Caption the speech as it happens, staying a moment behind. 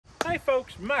Hey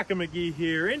folks, Micah McGee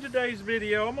here. In today's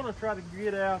video, I'm going to try to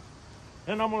get out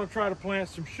and I'm going to try to plant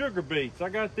some sugar beets. I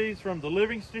got these from the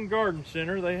Livingston Garden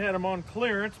Center. They had them on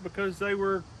clearance because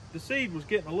the seed was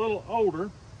getting a little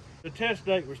older. The test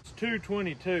date was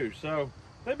 2/22, so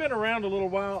they've been around a little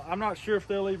while. I'm not sure if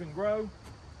they'll even grow,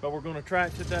 but we're going to try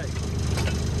it today.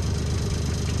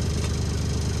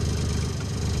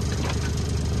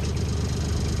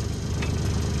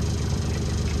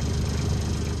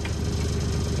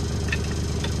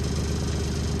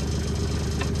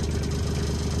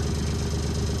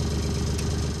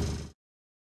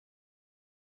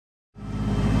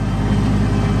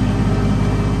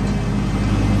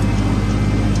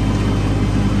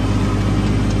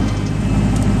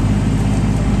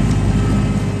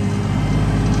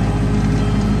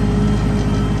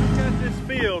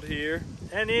 Here,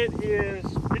 and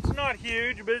it's not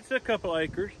huge, but it's a couple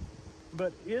acres.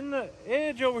 But in the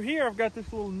edge over here, I've got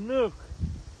this little nook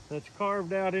that's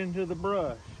carved out into the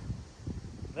brush.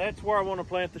 That's where I want to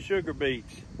plant the sugar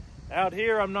beets. Out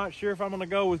here, I'm not sure if I'm going to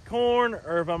go with corn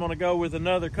or if I'm going to go with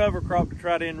another cover crop to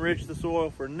try to enrich the soil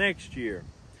for next year.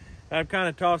 I'm kind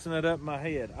of tossing it up in my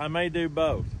head. I may do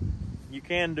both. You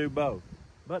can do both.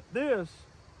 But this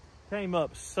came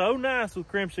up so nice with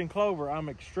crimson clover. I'm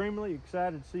extremely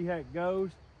excited to see how it goes.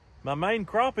 My main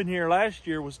crop in here last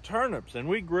year was turnips, and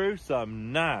we grew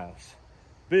some nice,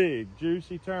 big,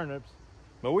 juicy turnips.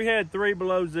 But we had 3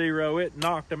 below zero. It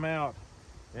knocked them out.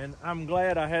 And I'm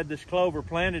glad I had this clover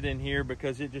planted in here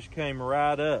because it just came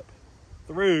right up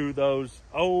through those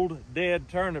old dead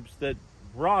turnips that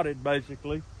rotted,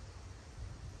 basically.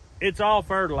 It's all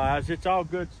fertilized. It's all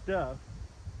good stuff.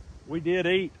 We did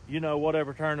eat,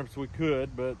 whatever turnips we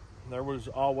could, but there was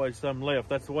always some left.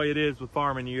 That's the way it is with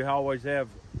farming. You always have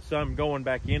some going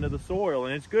back into the soil,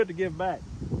 and it's good to give back.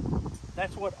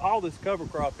 That's what all this cover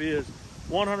crop is,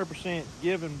 100%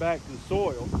 giving back to the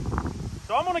soil.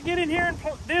 So I'm gonna get in here and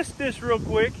disc this real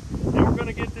quick, and we're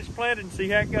gonna get this planted and see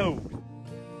how it goes.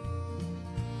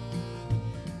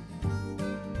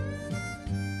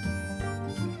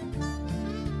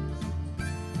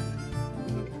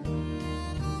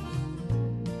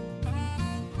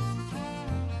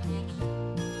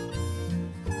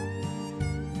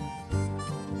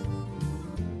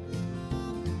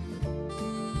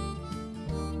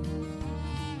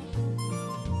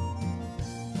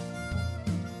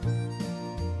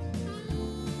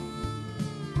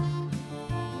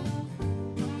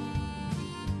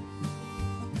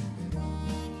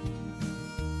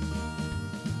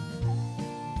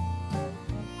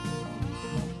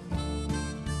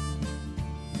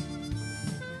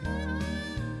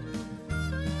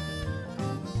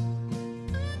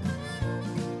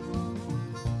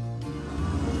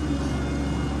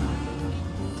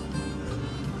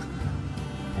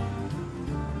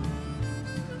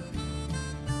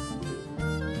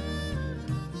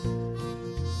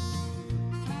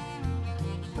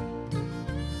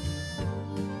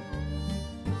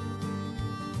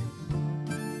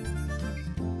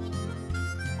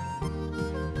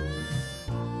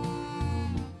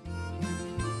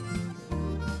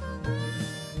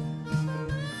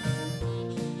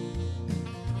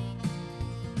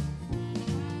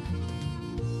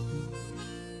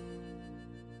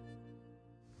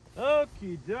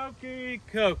 Okie dokie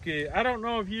cokey. I don't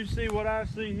know if you see what I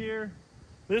see here.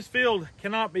 This field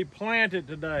cannot be planted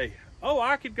today. Oh,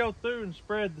 I could go through and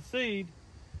spread the seed,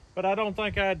 but I don't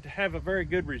think I'd have a very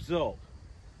good result.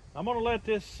 I'm gonna let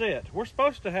this sit. We're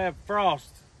supposed to have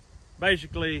frost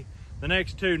basically the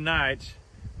next 2 nights.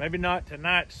 Maybe not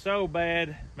tonight so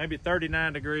bad, maybe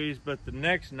 39 degrees, but the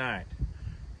next night,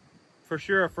 for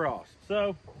sure a frost.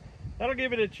 So that'll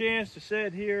give it a chance to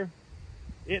sit here.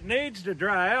 It needs to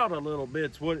dry out a little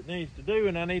bit, is what it needs to do,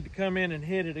 and I need to come in and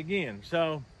hit it again.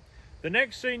 So the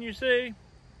next scene you see,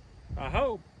 I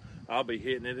hope I'll be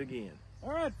hitting it again.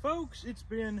 All right, folks, it's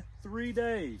been 3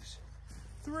 days.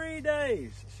 3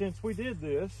 days since we did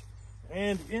this.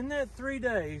 And in that 3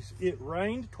 days, it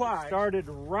rained twice. It started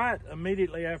right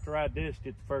immediately after I disced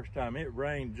it the first time. It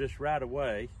rained just right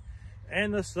away.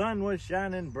 And the sun was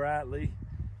shining brightly.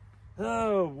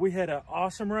 Oh, we had an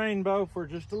awesome rainbow for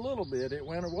just a little bit. It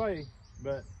went away,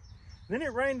 but then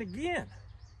it rained again.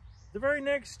 The very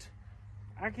next,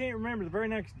 I can't remember, the very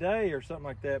next day or something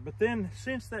like that. But then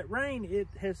since that rain, it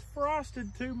has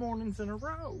frosted 2 mornings in a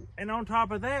row. And on top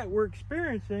of that, we're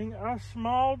experiencing a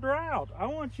small drought. I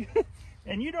want you,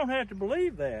 and you don't have to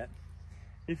believe that.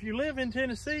 If you live in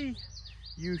Tennessee,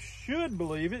 you should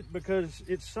believe it because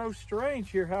it's so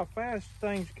strange here how fast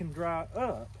things can dry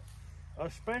up,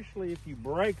 especially if you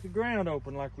break the ground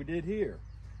open like we did here.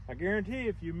 I guarantee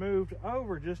if you moved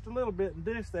over just a little bit in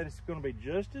this, that it's going to be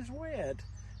just as wet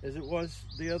as it was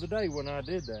the other day when I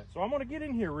did that. So I'm going to get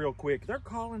in here real quick. They're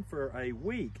calling for a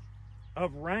week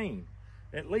of rain,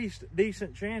 at least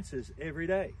decent chances every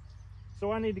day.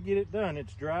 So I need to get it done.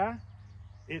 It's dry.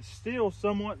 It's still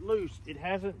somewhat loose. It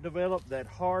hasn't developed that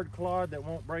hard clod that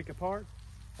won't break apart.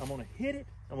 I'm going to hit it.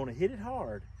 I'm going to hit it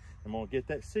hard. I'm going to get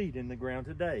that seed in the ground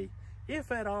today, if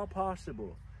at all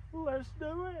possible. Let's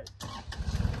do it.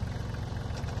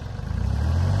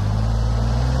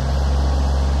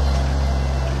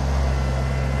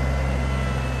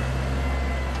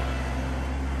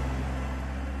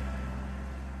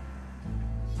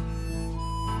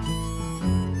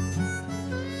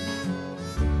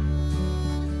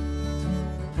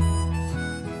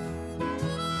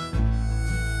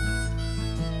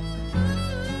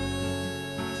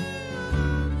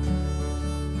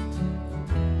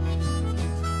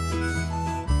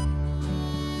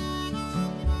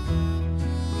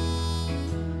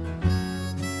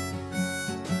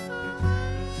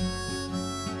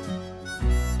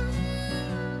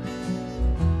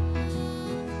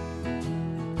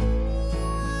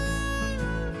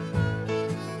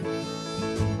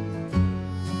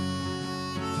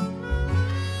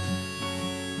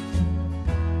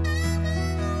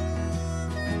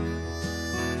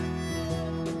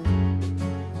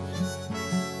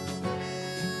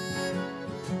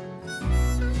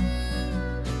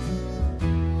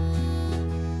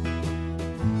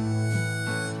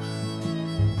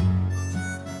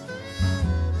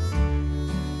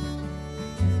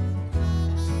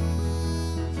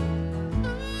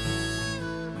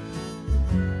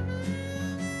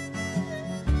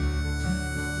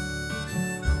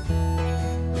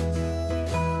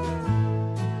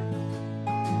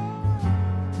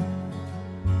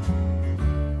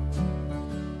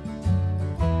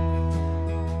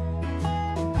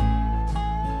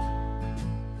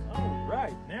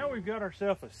 We've got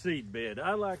ourselves a seed bed.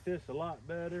 I like this a lot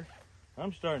better.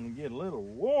 I'm starting to get a little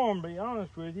warm, to be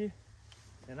honest with you,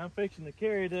 and I'm fixing to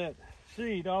carry that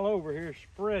seed all over here,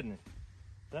 spreading it.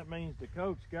 That means the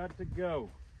coat's got to go.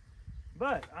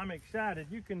 But I'm excited.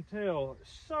 You can tell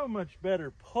so much better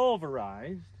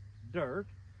pulverized dirt.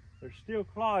 There's still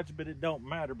clods, but it don't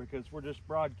matter because we're just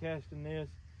broadcasting this.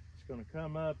 It's going to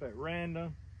come up at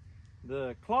random.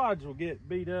 The clods will get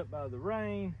beat up by the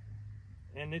rain,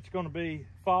 and it's going to be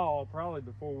fall probably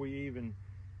before we even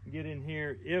get in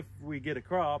here, if we get a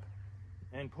crop,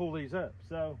 and pull these up.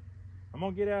 So I'm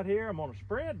going to get out here, I'm going to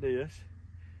spread this,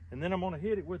 and then I'm going to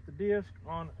hit it with the disc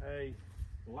on a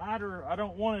lighter. I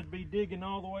don't want it to be digging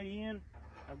all the way in.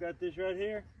 I've got this right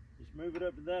here. Just move it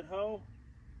up to that hole.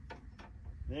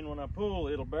 Then when I pull,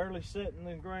 it'll barely sit in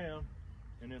the ground,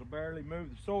 and it'll barely move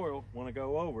the soil when I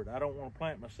go over it. I don't want to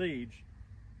plant my seeds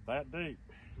that deep.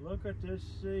 Look at this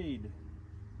seed.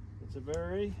 It's a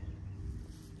very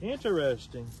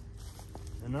interesting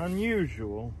and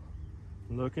unusual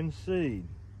looking seed.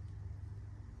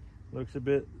 Looks a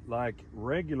bit like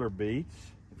regular beets.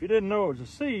 If you didn't know it was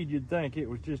a seed, you'd think it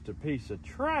was just a piece of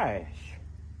trash.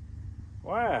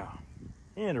 Wow,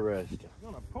 interesting.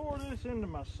 I'm gonna pour this into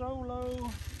my solo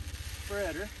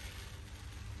spreader.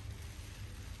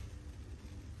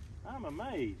 I'm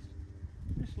amazed.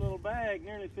 This little bag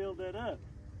nearly filled that up.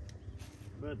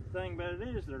 But the thing about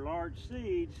it is, they're large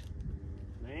seeds.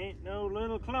 They ain't no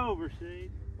little clover seed.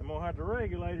 I'm gonna have to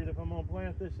regulate it if I'm gonna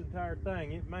plant this entire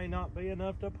thing. It may not be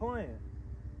enough to plant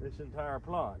this entire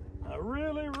plot. I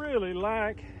really, really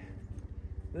like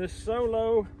this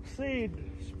solo seed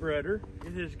spreader.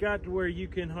 It has got to where you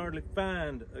can hardly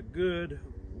find a good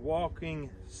walking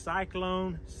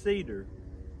cyclone seeder.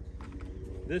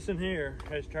 This in here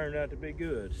has turned out to be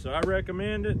good, so I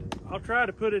recommend it. I'll try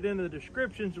to put it in the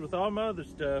descriptions with all my other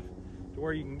stuff to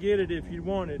where you can get it if you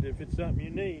want it, if it's something you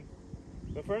need.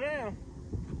 But for now,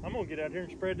 I'm gonna get out here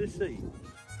and spread this seed.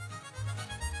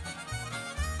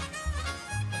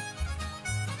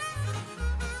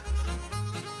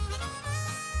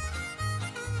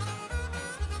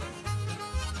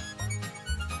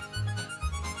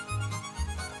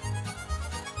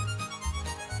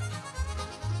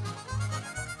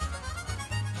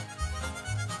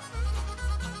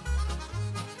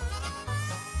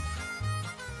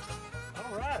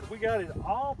 We got it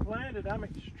all planted. I'm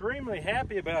extremely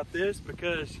happy about this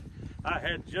because I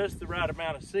had just the right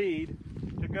amount of seed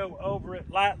to go over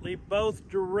it lightly both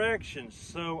directions.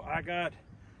 So I got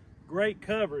great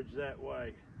coverage that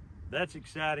way. That's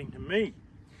exciting to me.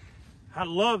 I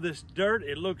love this dirt.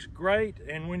 It looks great.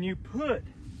 And when you're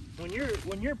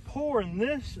pouring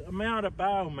this amount of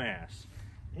biomass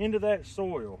into that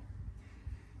soil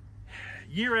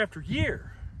year after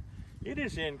year, It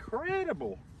is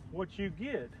incredible what you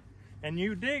get. And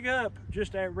you dig up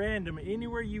just at random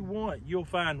anywhere you want, you'll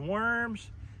find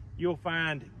worms, you'll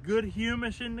find good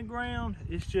humus in the ground.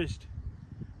 It's just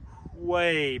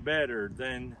way better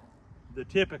than the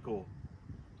typical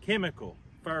chemical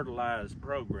fertilized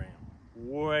program.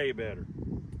 Way better.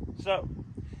 So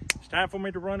it's time for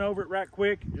me to run over it right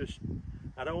quick.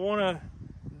 I don't want to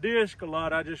disc a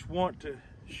lot, I just want to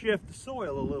shift the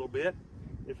soil a little bit.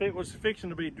 If it was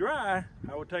fixing to be dry,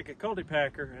 I would take a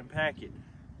cultipacker and pack it.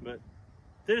 But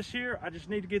this here, I just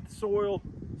need to get the soil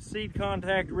seed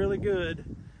contact really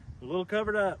good, a little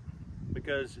covered up,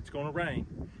 because it's going to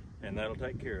rain, and that'll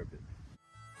take care of it.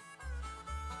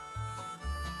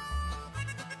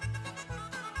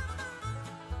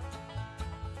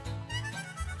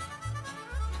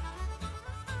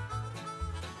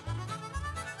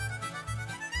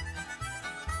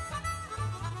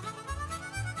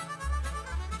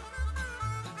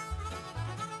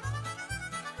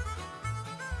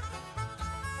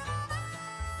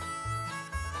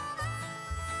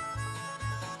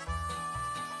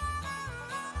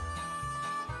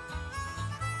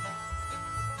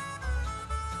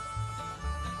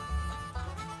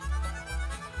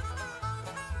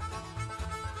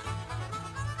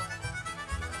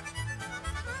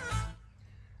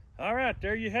 All right,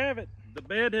 there you have it. The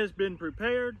bed has been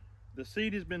prepared. The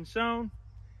seed has been sown.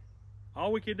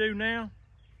 All we can do now,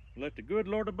 let the good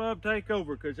Lord above take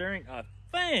over, because there ain't a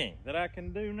thing that I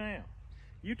can do now.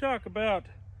 You talk about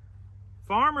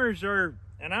farmers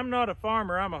and I'm not a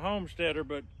farmer, I'm a homesteader,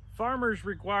 but farmers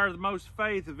require the most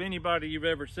faith of anybody you've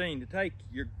ever seen, to take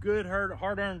your good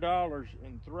hard-earned dollars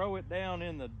and throw it down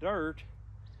in the dirt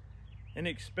and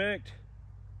expect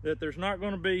that there's not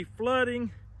going to be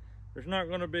flooding, there's not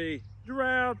going to be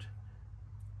drought.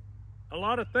 A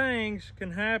lot of things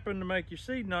can happen to make your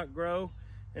seed not grow.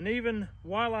 And even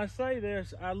while I say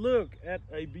this, I look at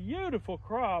a beautiful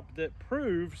crop that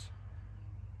proves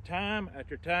time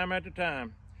after time after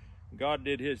time God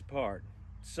did his part.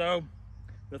 So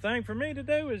the thing for me to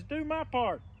do is do my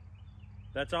part.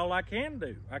 That's all I can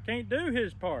do. I can't do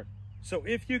his part. So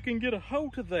if you can get a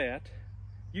hold of that,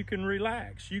 you can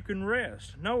relax, you can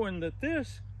rest, knowing that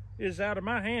this is out of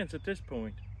my hands at this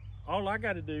point. All I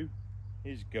got to do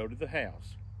is go to the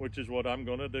house, which is what I'm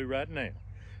going to do right now.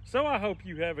 So I hope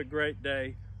you have a great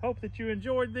day. Hope that you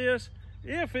enjoyed this.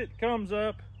 If it comes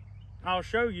up, I'll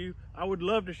show you. I would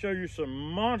love to show you some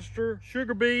monster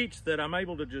sugar beets that I'm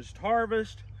able to just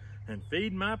harvest and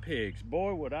feed my pigs.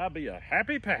 Boy, would I be a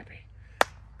happy pappy.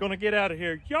 Gonna get out of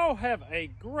here. Y'all have a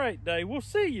great day. We'll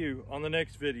see you on the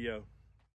next video.